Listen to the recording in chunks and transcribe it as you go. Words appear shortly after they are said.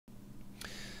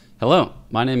Hello,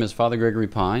 my name is Father Gregory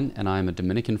Pine, and I am a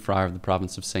Dominican friar of the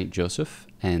province of St. Joseph,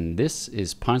 and this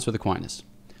is Pints with Aquinas.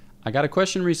 I got a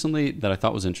question recently that I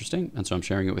thought was interesting, and so I'm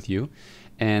sharing it with you.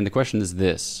 And the question is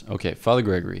this. Okay, Father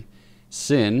Gregory,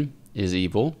 sin is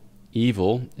evil.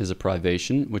 Evil is a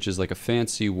privation, which is like a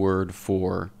fancy word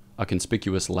for a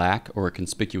conspicuous lack or a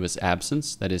conspicuous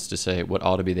absence, that is to say, what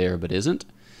ought to be there but isn't.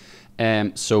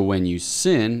 And so when you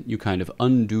sin, you kind of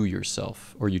undo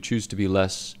yourself, or you choose to be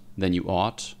less than you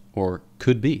ought or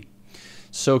could be.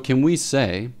 So can we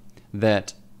say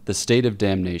that the state of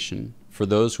damnation for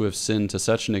those who have sinned to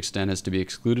such an extent as to be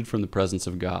excluded from the presence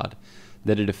of God,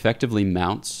 that it effectively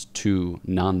mounts to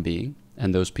non-being,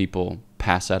 and those people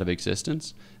pass out of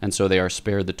existence, and so they are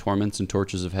spared the torments and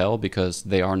tortures of hell because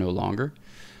they are no longer?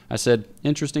 I said,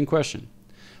 interesting question.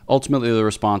 Ultimately, the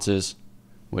response is,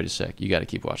 wait a sec, you got to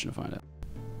keep watching to find out.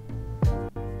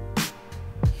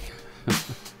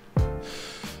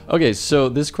 Okay, so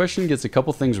this question gets a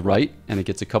couple things right and it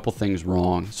gets a couple things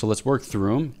wrong. So let's work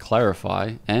through them,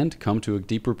 clarify, and come to a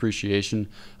deeper appreciation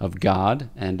of God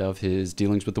and of his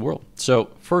dealings with the world.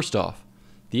 So first off,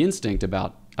 the instinct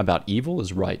about evil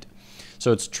is right.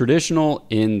 So it's traditional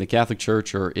in the Catholic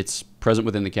Church, or it's present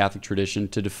within the Catholic tradition,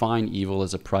 to define evil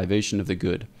as a privation of the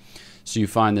good. So you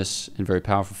find this in very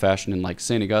powerful fashion in like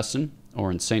St. Augustine or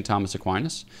in St. Thomas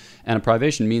Aquinas. And a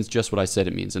privation means just what I said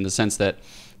it means, in the sense that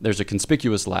there's a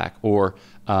conspicuous lack or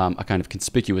a kind of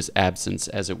conspicuous absence,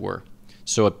 as it were.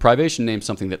 So a privation names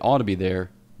something that ought to be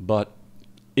there but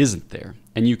isn't there.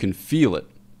 And you can feel it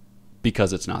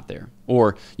because it's not there.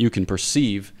 Or you can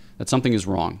perceive that something is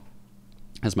wrong.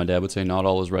 As my dad would say, not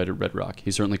all is right at Red Rock.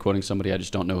 He's certainly quoting somebody, I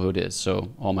just don't know who it is.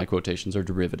 So all my quotations are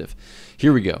derivative.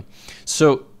 Here we go.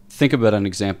 So think about an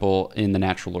example in the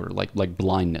natural order, like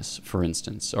blindness, for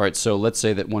instance. All right, so let's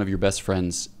say that one of your best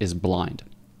friends is blind.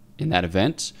 In that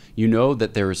event, you know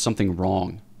that there is something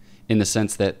wrong in the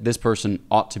sense that this person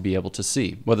ought to be able to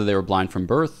see. Whether they were blind from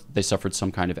birth, they suffered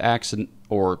some kind of accident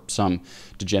or some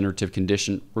degenerative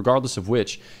condition, regardless of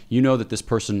which, you know that this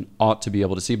person ought to be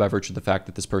able to see by virtue of the fact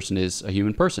that this person is a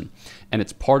human person. And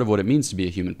it's part of what it means to be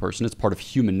a human person. It's part of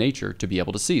human nature to be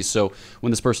able to see. So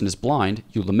when this person is blind,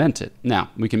 you lament it. Now,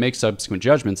 we can make subsequent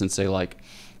judgments and say, like,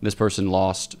 this person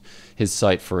lost his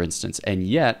sight, for instance, and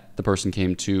yet the person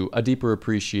came to a deeper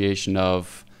appreciation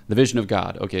of the vision of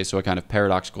God. Okay, so a kind of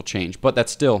paradoxical change. But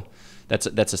that's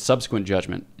a subsequent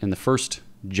judgment. In the first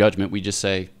judgment, we just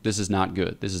say, this is not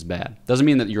good, this is bad. Doesn't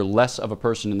mean that you're less of a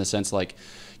person in the sense like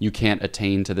you can't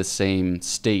attain to the same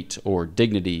state or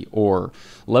dignity or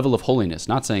level of holiness.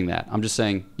 Not saying that. I'm just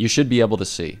saying you should be able to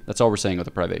see. That's all we're saying with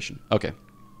a privation. Okay.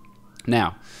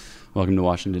 Now, welcome to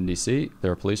Washington, D.C.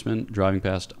 There are policemen driving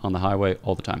past on the highway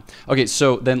all the time. Okay,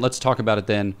 so then let's talk about it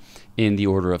then in the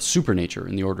order of supernature,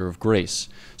 in the order of grace.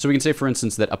 So we can say, for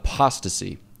instance, that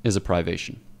apostasy is a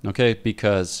privation, okay?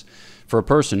 Because for a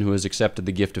person who has accepted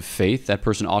the gift of faith, that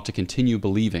person ought to continue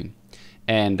believing,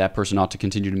 and that person ought to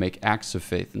continue to make acts of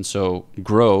faith, and so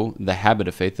grow the habit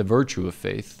of faith, the virtue of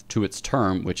faith, to its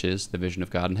term, which is the vision of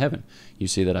God in heaven. You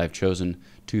see that I've chosen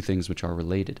two things which are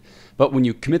related. But when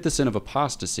you commit the sin of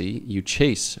apostasy, you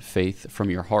chase faith from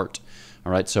your heart.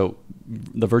 All right, so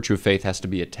the virtue of faith has to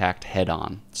be attacked head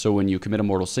on. So when you commit a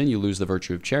mortal sin, you lose the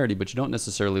virtue of charity, but you don't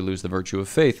necessarily lose the virtue of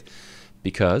faith,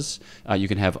 because you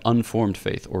can have unformed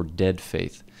faith or dead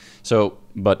faith. So,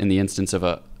 but in the instance of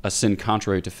a sin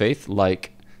contrary to faith,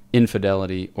 like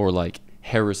infidelity or like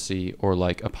heresy or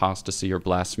like apostasy or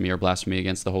blasphemy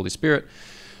against the Holy Spirit,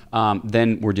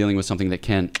 then we're dealing with something that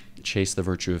can chase the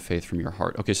virtue of faith from your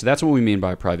heart. Okay, so that's what we mean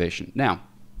by privation. Now,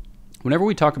 whenever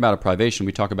we talk about a privation,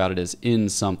 we talk about it as in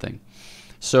something.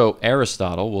 So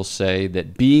Aristotle will say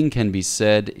that being can be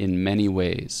said in many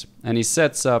ways, and he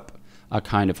sets up a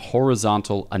kind of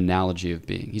horizontal analogy of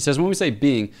being. He says when we say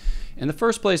being, in the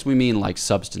first place we mean like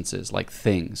substances, like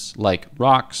things, like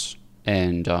rocks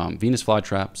and Venus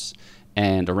flytraps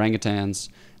and orangutans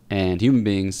and human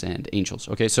beings and angels.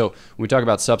 Okay, so when we talk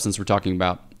about substance, we're talking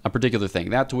about a particular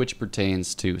thing, that to which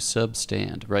pertains to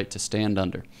substand, right, to stand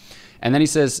under. And then he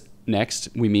says, next,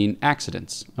 we mean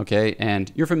accidents, okay?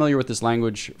 And you're familiar with this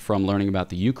language from learning about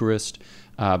the Eucharist,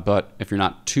 but if you're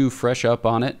not too fresh up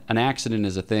on it, an accident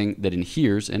is a thing that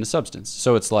inheres in a substance.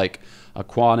 So it's like a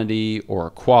quantity or a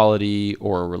quality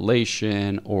or a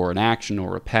relation or an action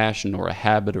or a passion or a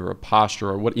habit or a posture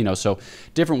or what, so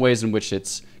different ways in which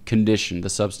it's conditioned, the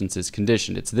substance is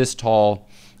conditioned. It's this tall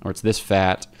or it's this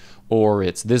fat, or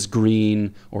it's this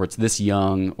green, or it's this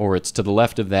young, or it's to the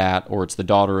left of that, or it's the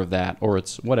daughter of that, or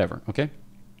it's whatever, okay?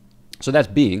 So that's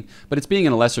being, but it's being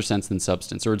in a lesser sense than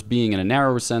substance, or it's being in a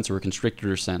narrower sense or a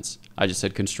constrictor sense. I just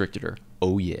said constrictor.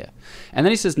 Oh yeah. And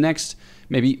then he says next,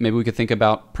 maybe we could think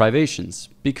about privations,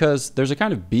 because there's a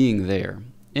kind of being there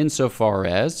insofar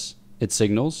as it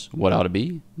signals what ought to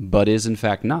be, but is in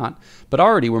fact not. But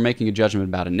already we're making a judgment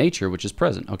about a nature which is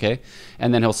present, okay?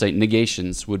 And then he'll say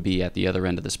negations would be at the other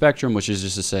end of the spectrum, which is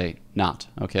just to say not,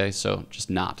 okay? So just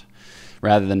not,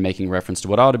 rather than making reference to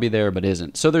what ought to be there but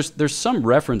isn't. So there's some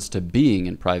reference to being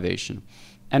in privation.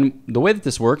 And the way that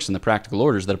this works in the practical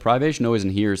order is that a privation always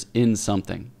inheres in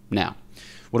something. Now,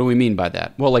 what do we mean by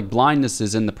that? Well, like blindness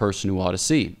is in the person who ought to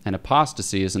see, and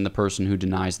apostasy is in the person who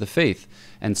denies the faith,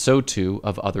 and so too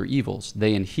of other evils.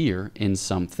 They inhere in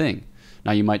something.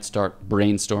 Now, you might start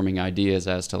brainstorming ideas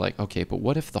as to like, okay, but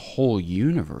what if the whole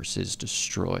universe is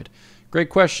destroyed? Great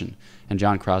question. And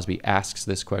John Crosby asks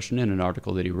this question in an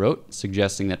article that he wrote,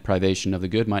 suggesting that privation of the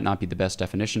good might not be the best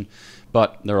definition,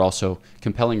 but there are also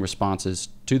compelling responses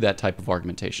to that type of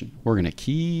argumentation. We're going to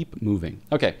keep moving.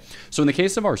 Okay, so in the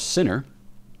case of our sinner,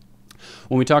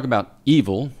 when we talk about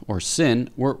evil or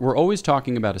sin, we're always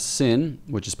talking about a sin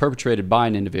which is perpetrated by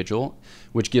an individual,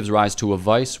 which gives rise to a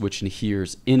vice which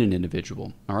inheres in an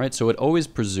individual. All right, so it always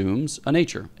presumes a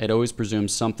nature. It always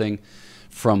presumes something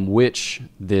from which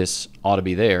this ought to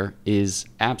be there is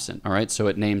absent. All right, so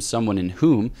it names someone in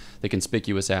whom the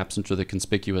conspicuous absence or the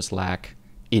conspicuous lack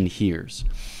inheres.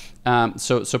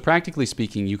 So practically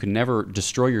speaking, you can never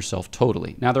destroy yourself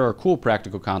totally. Now, there are cool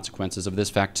practical consequences of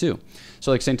this fact, too.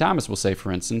 So like St. Thomas will say,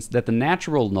 for instance, that the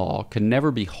natural law can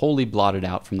never be wholly blotted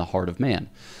out from the heart of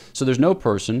man. So there's no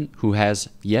person who has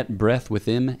yet breath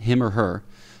within him or her.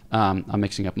 I'm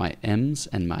mixing up my M's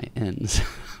and my N's.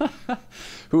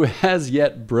 Who has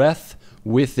yet breath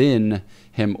within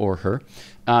him or her,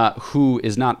 who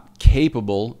is not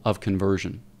capable of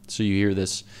conversion. So you hear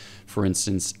this, for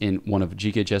instance, in one of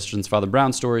G.K. Chesterton's Father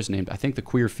Brown stories named, I think, The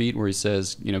Queer Feet, where he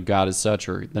says, you know, God is such,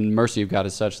 or the mercy of God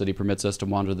is such that he permits us to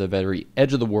wander to the very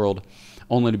edge of the world,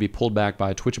 only to be pulled back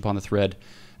by a twitch upon the thread,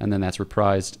 and then that's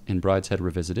reprised in Brideshead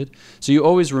Revisited. So you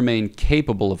always remain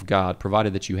capable of God,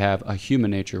 provided that you have a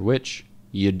human nature, which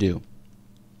you do.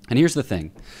 And here's the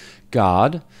thing.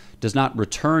 God does not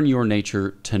return your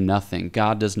nature to nothing.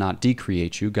 God does not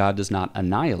decreate you. God does not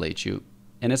annihilate you.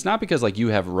 And it's not because like you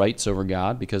have rights over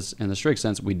God, because in the strict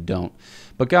sense we don't.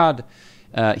 But God,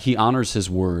 he honors his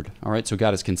word. All right, so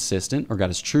God is consistent, or God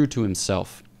is true to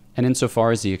himself. And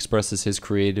insofar as he expresses his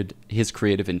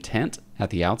creative intent at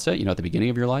the outset, you know, at the beginning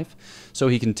of your life, so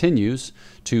he continues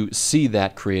to see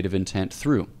that creative intent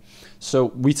through. So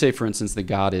we say, for instance, that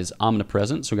God is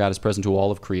omnipresent, so God is present to all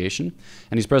of creation,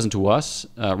 and he's present to us,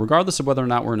 regardless of whether or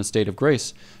not we're in a state of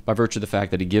grace, by virtue of the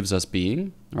fact that he gives us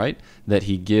being, right? That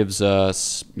he gives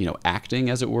us, you know,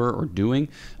 acting, as it were, or doing,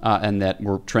 and that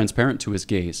we're transparent to his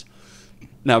gaze.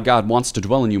 Now, God wants to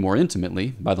dwell in you more intimately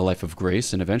by the life of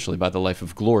grace, and eventually by the life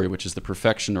of glory, which is the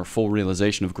perfection or full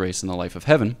realization of grace in the life of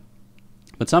heaven.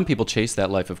 But some people chase that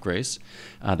life of grace.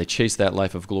 They chase that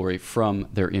life of glory from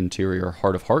their interior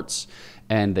heart of hearts,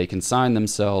 and they consign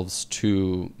themselves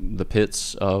to the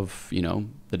pits of, you know,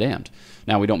 the damned.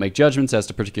 Now, we don't make judgments as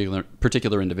to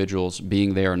particular individuals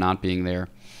being there or not being there.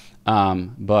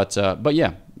 But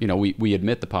yeah, you know, we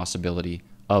admit the possibility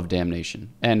of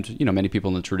damnation. And, you know, many people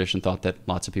in the tradition thought that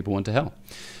lots of people went to hell.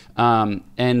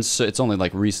 And so it's only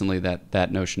like recently that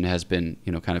that notion has been,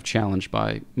 you know, kind of challenged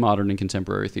by modern and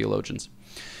contemporary theologians.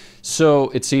 So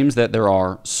it seems that there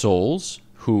are souls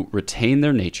who retain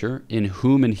their nature, in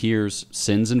whom inheres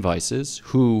sins and vices,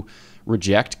 who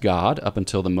reject God up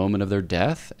until the moment of their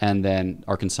death, and then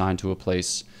are consigned to a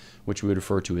place which we would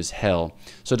refer to as hell.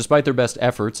 So despite their best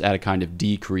efforts at a kind of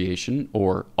decreation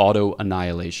or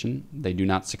auto-annihilation, they do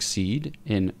not succeed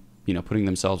in, you know, putting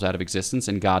themselves out of existence,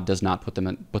 and God does not put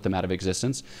them out of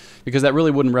existence, because that really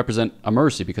wouldn't represent a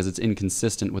mercy, because it's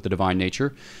inconsistent with the divine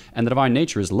nature, and the divine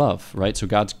nature is love, right? So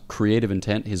God's creative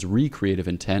intent, his recreative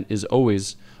intent, is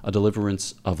always a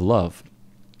deliverance of love.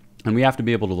 And we have to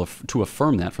be able to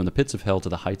affirm that from the pits of hell to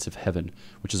the heights of heaven,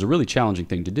 which is a really challenging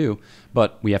thing to do,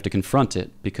 but we have to confront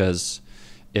it, because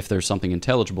if there's something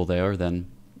intelligible there,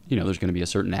 then, you know, there's going to be a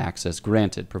certain access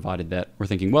granted, provided that we're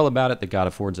thinking well about it, that God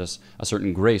affords us a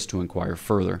certain grace to inquire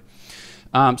further.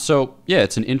 So, yeah,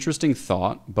 it's an interesting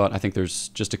thought, but I think there's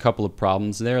just a couple of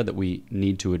problems there that we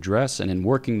need to address, and in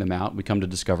working them out, we come to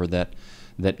discover that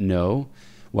no,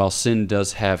 while sin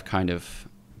does have kind of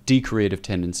decreative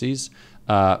tendencies,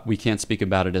 we can't speak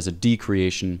about it as a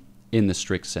decreation in the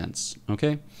strict sense,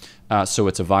 okay? So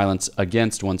it's a violence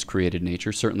against one's created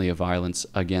nature, certainly a violence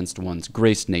against one's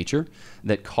graced nature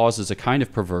that causes a kind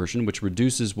of perversion which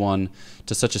reduces one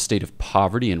to such a state of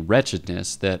poverty and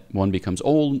wretchedness that one becomes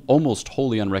almost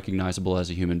wholly unrecognizable as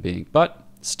a human being, but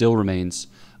still remains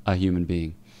a human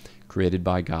being, created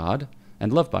by God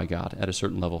and loved by God at a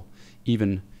certain level,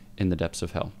 even in the depths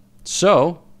of hell.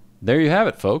 So there you have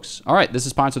it, folks. All right, this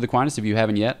is Pints with Aquinas. If you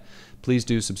haven't yet, please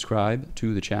do subscribe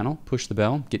to the channel, push the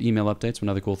bell, get email updates when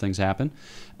other cool things happen.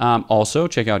 Also,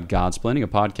 check out Godsplaining, a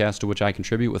podcast to which I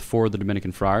contribute with 4 of the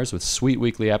Dominican friars with sweet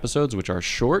weekly episodes, which are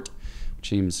short, which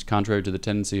seems contrary to the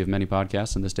tendency of many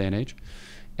podcasts in this day and age.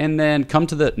 And then come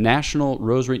to the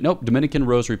Dominican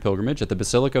Rosary Pilgrimage at the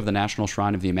Basilica of the National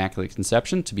Shrine of the Immaculate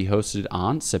Conception to be hosted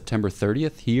on September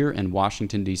 30th here in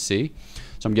Washington, D.C.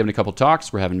 So I'm giving a couple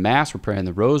talks. We're having Mass. We're praying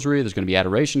the Rosary. There's going to be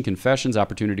adoration, confessions,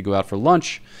 opportunity to go out for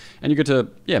lunch. And you get to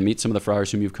meet some of the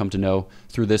friars whom you've come to know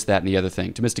through this, that, and the other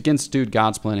thing. Thomistic Institute,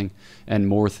 Godsplaining, and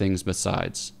more things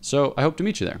besides. So I hope to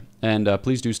meet you there. And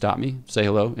please do stop me, say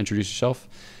hello, introduce yourself,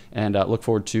 and look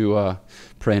forward to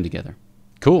praying together.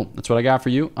 Cool. That's what I got for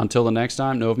you. Until the next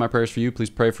time, know of my prayers for you. Please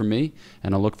pray for me.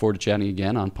 And I'll look forward to chatting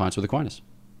again on Pints with Aquinas.